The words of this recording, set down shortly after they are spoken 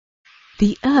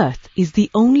The Earth is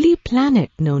the only planet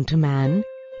known to man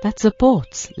that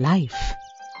supports life.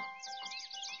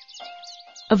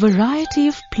 A variety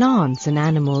of plants and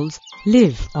animals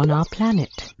live on our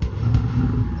planet.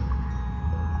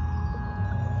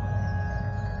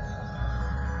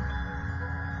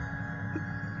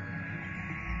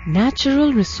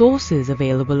 Natural resources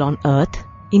available on Earth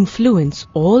influence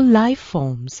all life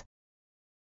forms.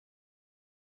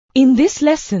 In this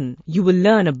lesson, you will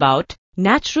learn about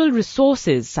natural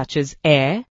resources such as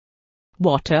air,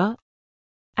 water,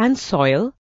 and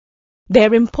soil,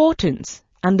 their importance,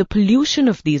 and the pollution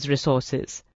of these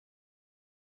resources.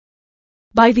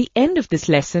 By the end of this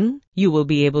lesson, you will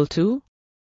be able to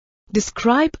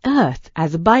describe Earth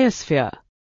as a biosphere,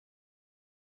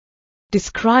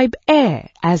 describe air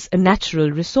as a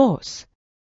natural resource,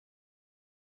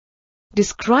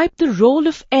 describe the role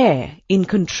of air in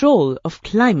control of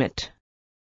climate,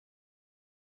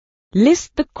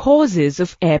 list the causes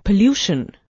of air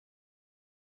pollution,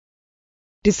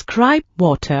 describe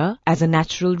water as a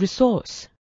natural resource,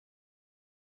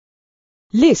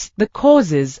 list the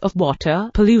causes of water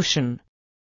pollution,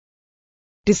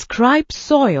 describe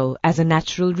soil as a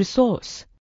natural resource,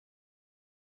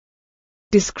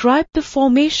 describe the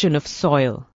formation of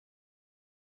soil,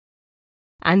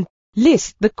 and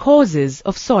list the causes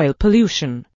of soil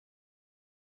pollution.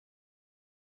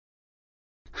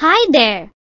 Hi there!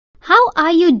 How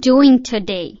are you doing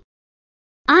today?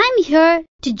 I'm here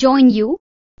to join you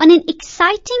on an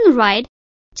exciting ride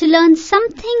to learn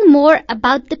something more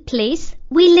about the place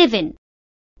we live in,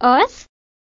 Earth,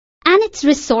 and its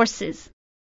resources.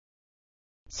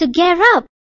 So gear up,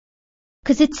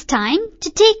 'cause it's time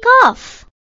to take off.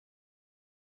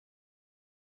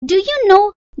 Do you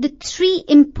know the 3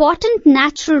 important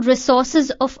natural resources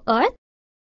of Earth?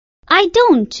 I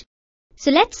don't.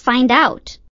 So let's find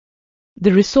out.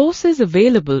 The resources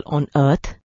available on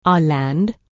Earth are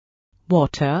land,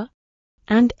 water,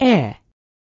 and air.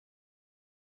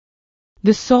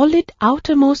 The solid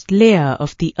outermost layer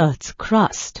of the Earth's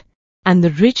crust and the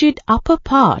rigid upper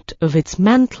part of its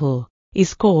mantle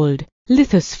is called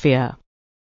lithosphere.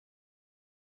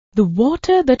 The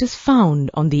water that is found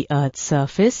on the Earth's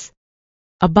surface,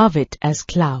 above it as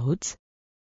clouds,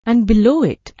 and below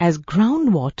it as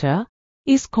groundwater,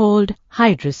 is called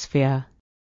hydrosphere.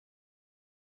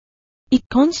 It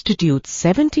constitutes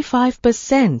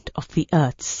 75% of the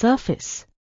Earth's surface.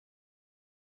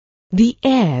 The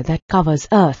air that covers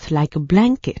Earth like a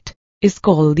blanket is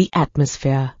called the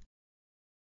atmosphere.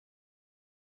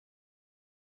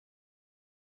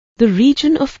 The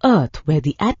region of Earth where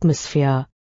the atmosphere,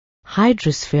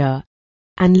 hydrosphere,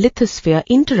 and lithosphere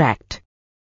interact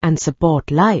and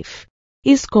support life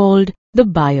is called the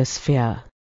biosphere.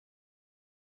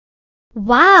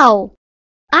 Wow!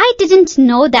 I didn't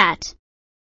know that.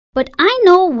 But I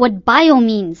know what bio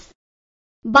means.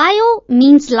 Bio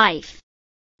means life.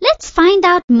 Let's find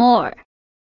out more.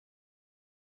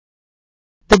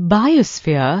 The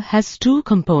biosphere has 2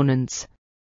 components,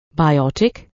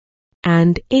 biotic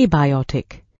and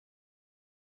abiotic.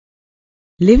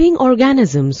 Living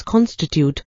organisms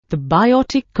constitute the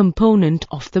biotic component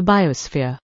of the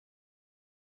biosphere.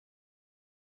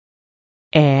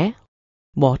 Air,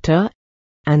 water,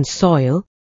 and soil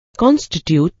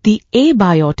constitute the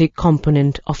abiotic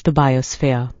component of the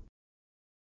biosphere.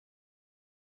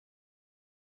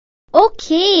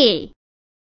 Okay,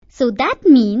 so that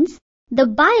means the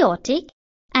biotic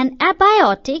and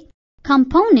abiotic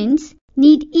components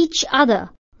need each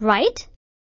other, right?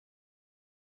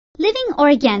 Living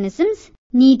organisms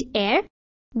need air,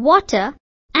 water,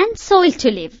 and soil to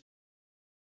live.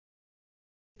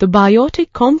 The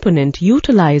biotic component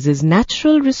utilizes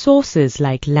natural resources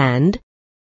like land,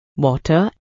 water,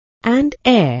 and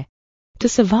air to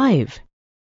survive.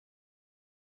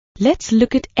 Let's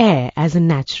look at air as a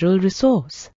natural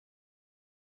resource.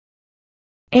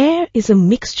 Air is a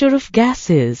mixture of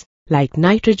gases like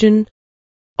nitrogen,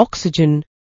 oxygen,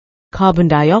 carbon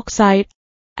dioxide,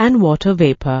 and water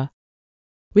vapor,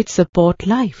 which support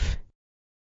life.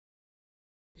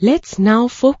 Let's now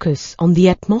focus on the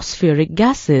atmospheric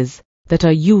gases that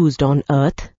are used on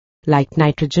Earth, like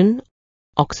nitrogen,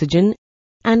 oxygen,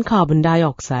 and carbon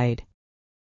dioxide.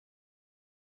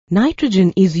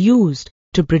 Nitrogen is used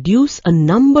to produce a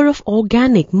number of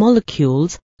organic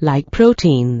molecules like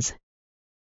proteins.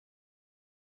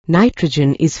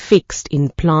 Nitrogen is fixed in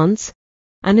plants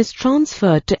and is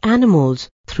transferred to animals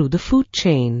through the food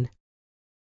chain.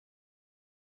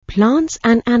 Plants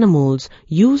and animals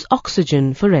use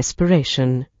oxygen for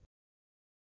respiration.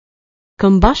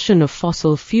 Combustion of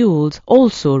fossil fuels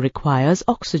also requires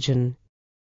oxygen.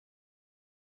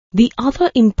 The other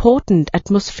important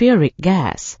atmospheric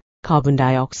gas, carbon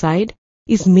dioxide,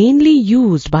 is mainly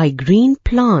used by green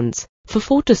plants for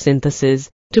photosynthesis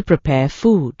to prepare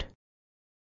food.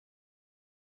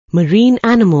 Marine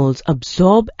animals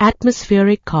absorb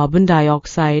atmospheric carbon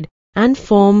dioxide and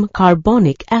form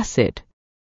carbonic acid.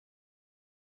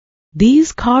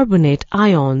 These carbonate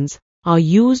ions are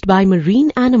used by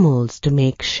marine animals to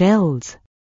make shells.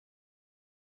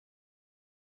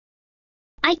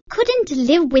 I couldn't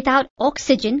live without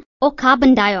oxygen or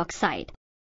carbon dioxide.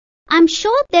 I'm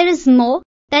sure there is more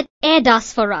that air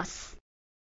does for us.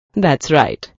 That's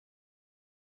right.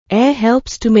 Air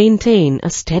helps to maintain a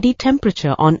steady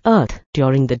temperature on Earth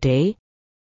during the day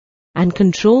and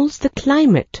controls the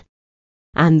climate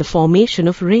and the formation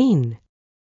of rain.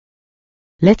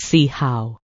 Let's see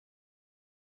how.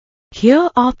 Here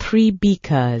are 3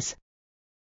 beakers.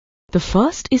 The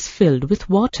first is filled with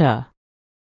water,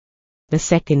 the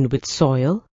second with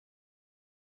soil,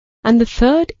 and the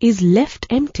third is left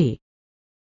empty.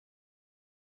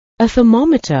 A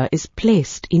thermometer is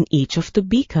placed in each of the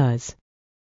beakers.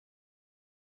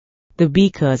 The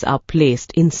beakers are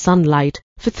placed in sunlight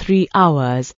for 3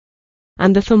 hours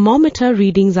and the thermometer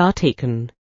readings are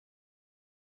taken.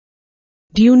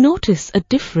 Do you notice a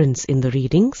difference in the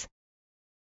readings?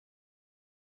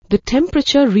 The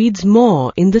temperature reads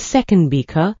more in the second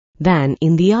beaker than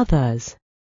in the others.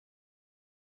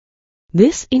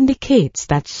 This indicates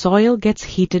that soil gets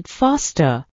heated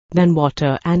faster than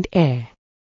water and air.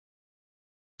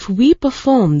 If we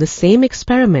perform the same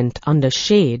experiment under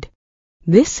shade,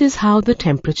 this is how the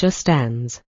temperature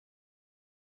stands.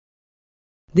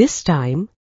 This time,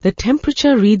 the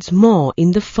temperature reads more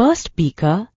in the first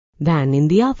beaker than in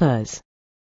the others.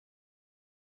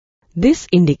 This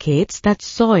indicates that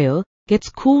soil gets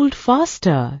cooled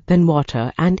faster than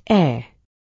water and air.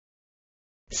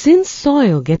 Since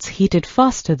soil gets heated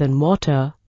faster than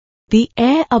water, the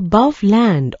air above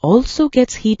land also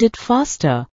gets heated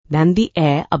faster than the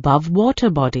air above water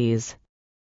bodies.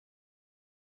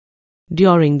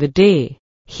 During the day,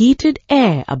 heated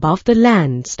air above the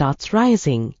land starts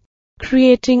rising,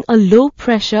 creating a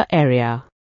low-pressure area.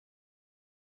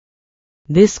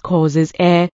 This causes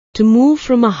air to move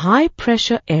from a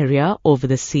high-pressure area over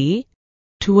the sea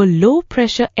to a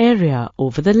low-pressure area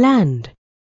over the land.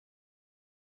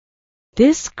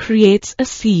 This creates a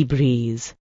sea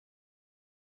breeze.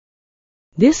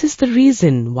 This is the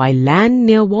reason why land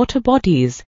near water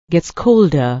bodies gets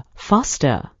colder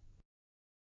faster.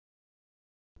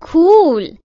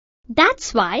 Cool!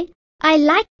 That's why I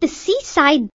like the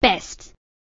seaside best.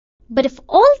 But if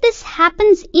all this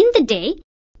happens in the day,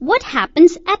 what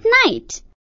happens at night?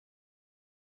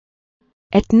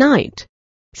 At night,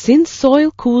 since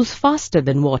soil cools faster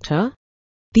than water,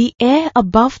 the air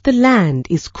above the land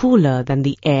is cooler than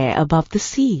the air above the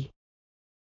sea.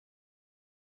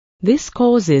 This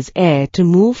causes air to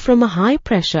move from a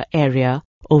high-pressure area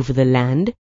over the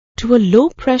land to a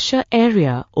low-pressure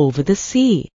area over the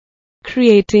sea,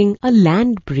 creating a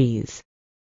land breeze.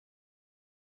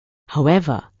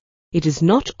 However, it is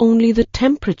not only the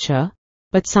temperature,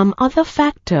 but some other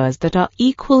factors that are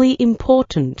equally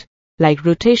important, like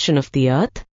rotation of the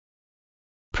earth,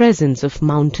 presence of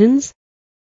mountains,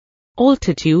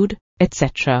 altitude,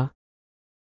 etc.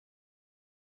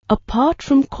 Apart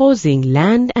from causing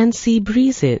land and sea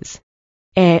breezes,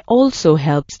 air also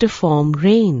helps to form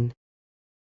rain.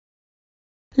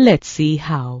 Let's see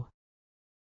how.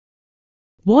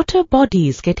 Water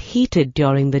bodies get heated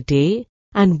during the day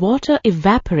and water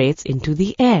evaporates into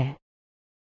the air.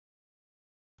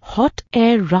 Hot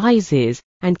air rises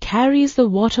and carries the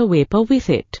water vapor with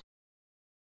it.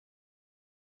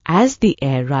 As the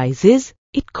air rises,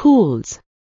 it cools.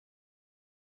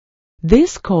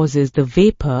 This causes the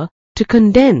vapor to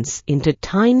condense into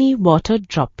tiny water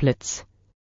droplets.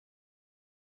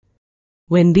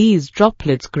 When these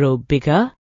droplets grow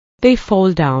bigger, they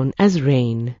fall down as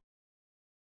rain.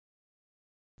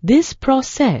 This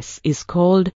process is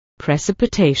called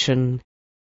precipitation.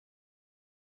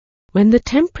 When the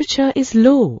temperature is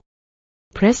low,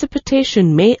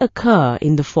 precipitation may occur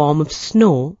in the form of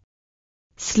snow,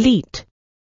 sleet,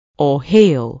 or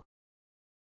hail.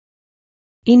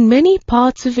 In many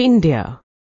parts of India,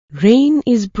 rain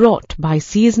is brought by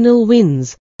seasonal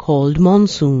winds called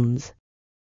monsoons.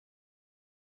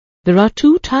 There are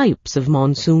 2 types of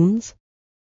monsoons,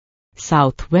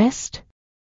 southwest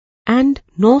and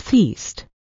northeast.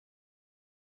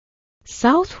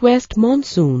 Southwest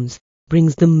monsoons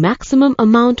brings the maximum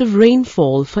amount of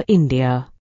rainfall for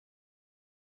India.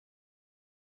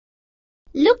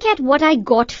 Look at what I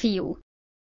got for you.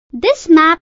 This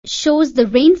map shows the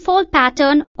rainfall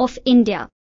pattern of India.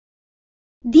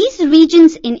 These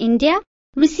regions in India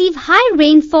receive high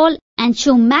rainfall and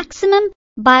show maximum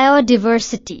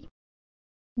biodiversity.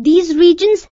 These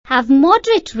regions have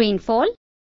moderate rainfall,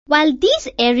 while these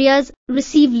areas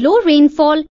receive low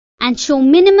rainfall and show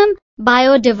minimum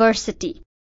biodiversity.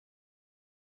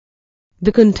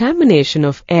 The contamination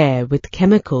of air with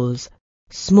chemicals,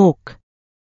 smoke,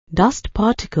 dust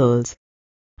particles,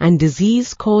 and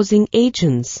disease-causing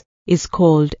agents is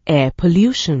called air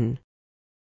pollution.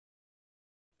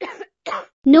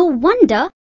 No wonder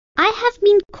I have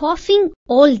been coughing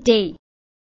all day.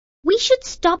 We should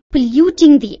stop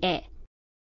polluting the air.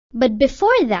 But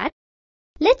before that,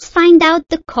 let's find out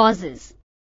the causes.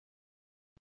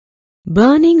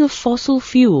 Burning of fossil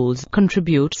fuels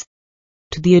contributes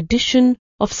to the addition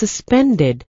of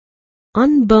suspended,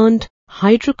 unburnt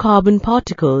hydrocarbon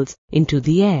particles into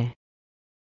the air.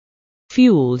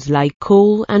 Fuels like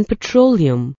coal and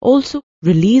petroleum also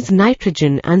release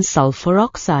nitrogen and sulfur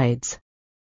oxides.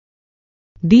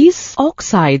 These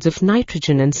oxides of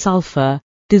nitrogen and sulfur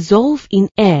dissolve in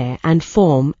air and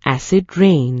form acid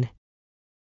rain.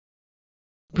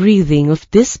 Breathing of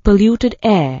this polluted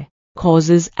air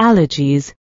causes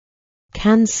allergies,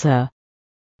 cancer,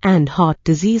 and heart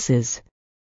diseases.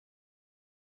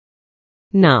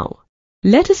 Now,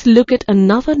 let us look at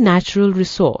another natural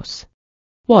resource,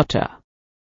 water.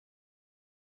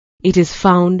 It is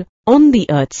found on the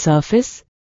Earth's surface,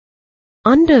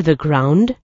 under the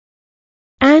ground,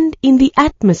 and in the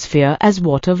atmosphere as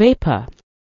water vapor.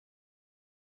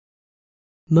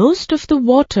 Most of the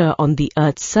water on the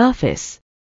Earth's surface,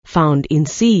 found in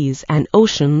seas and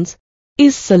oceans,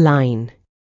 is saline.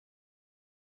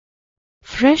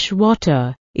 Fresh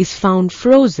water is found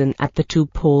frozen at the 2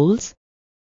 poles,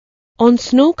 on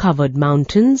snow-covered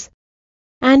mountains,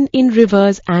 and in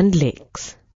rivers and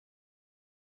lakes.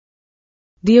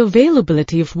 The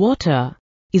availability of water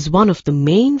is one of the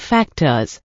main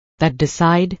factors that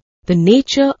decide the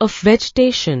nature of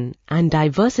vegetation and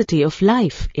diversity of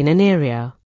life in an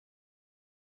area.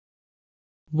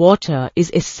 Water is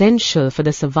essential for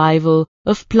the survival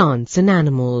of plants and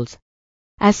animals,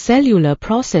 as cellular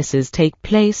processes take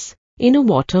place in a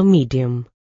water medium.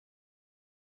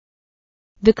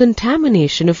 The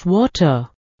contamination of water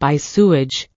by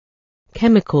sewage,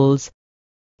 chemicals,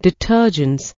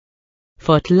 detergents,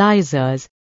 fertilizers,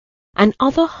 and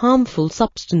other harmful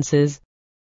substances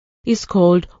is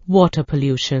called water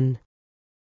pollution.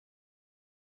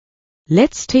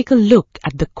 Let's take a look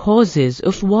at the causes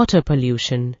of water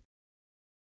pollution.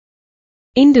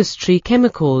 Industry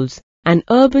chemicals and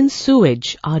urban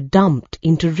sewage are dumped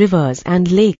into rivers and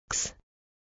lakes.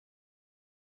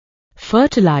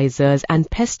 Fertilizers and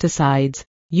pesticides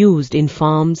used in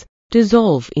farms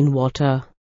dissolve in water.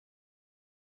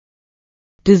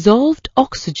 Dissolved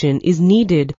oxygen is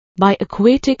needed by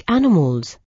aquatic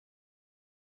animals.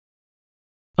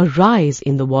 A rise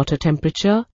in the water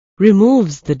temperature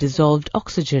removes the dissolved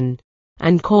oxygen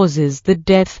and causes the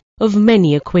death of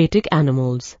many aquatic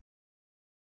animals.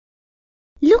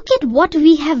 Look at what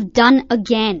we have done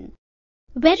again.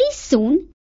 Very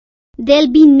soon,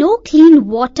 there'll be no clean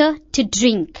water to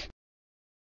drink.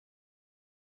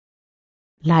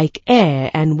 Like air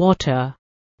and water,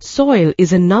 soil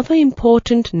is another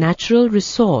important natural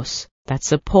resource that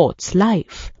supports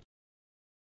life.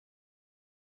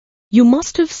 You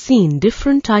must have seen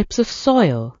different types of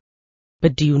soil,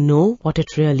 but do you know what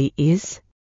it really is?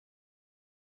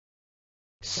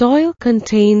 Soil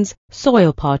contains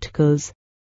soil particles,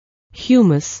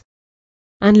 humus,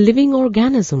 and living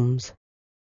organisms.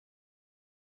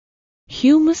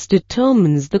 Humus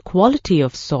determines the quality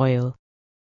of soil.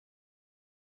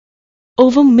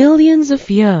 Over millions of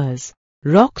years,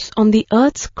 rocks on the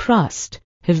Earth's crust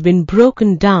have been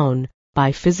broken down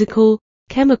by physical,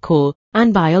 chemical,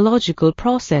 and biological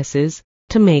processes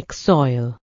to make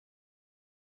soil.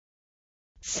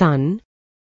 Sun,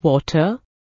 water,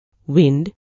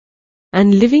 wind,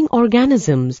 and living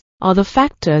organisms are the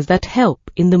factors that help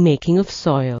in the making of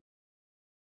soil.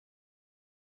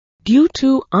 Due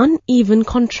to uneven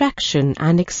contraction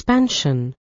and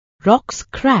expansion, rocks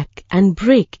crack and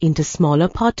break into smaller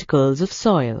particles of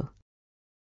soil.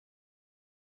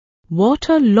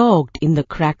 Water logged in the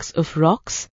cracks of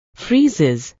rocks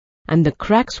freezes, and the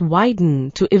cracks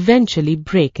widen to eventually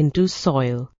break into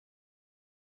soil.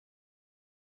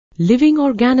 Living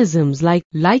organisms like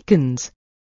lichens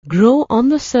grow on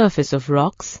the surface of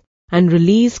rocks and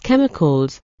release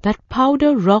chemicals that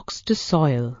powder rocks to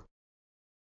soil.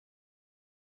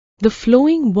 The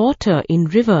flowing water in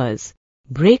rivers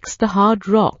breaks the hard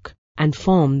rock and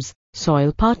forms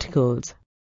soil particles.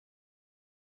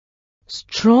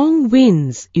 Strong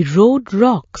winds erode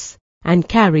rocks and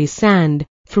carry sand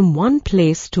from one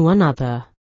place to another.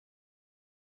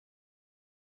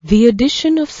 The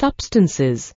addition of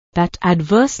substances that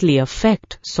adversely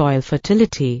affect soil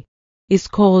fertility is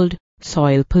called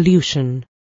soil pollution.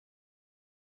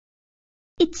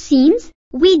 It seems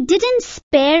we didn't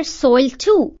spare soil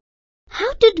too.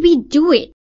 How did we do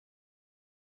it?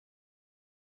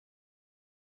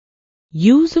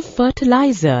 Use of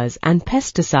fertilizers and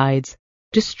pesticides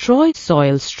destroy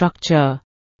soil structure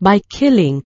by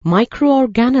killing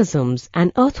microorganisms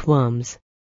and earthworms.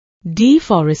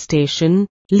 Deforestation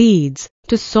leads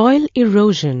to soil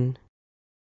erosion.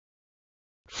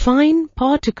 Fine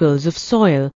particles of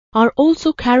soil are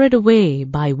also carried away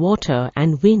by water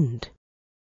and wind.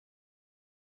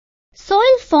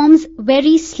 Soil forms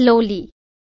very slowly.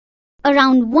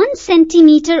 Around 1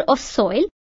 centimeter of soil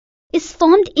is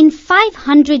formed in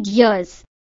 500 years.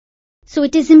 So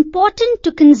it is important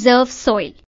to conserve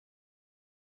soil.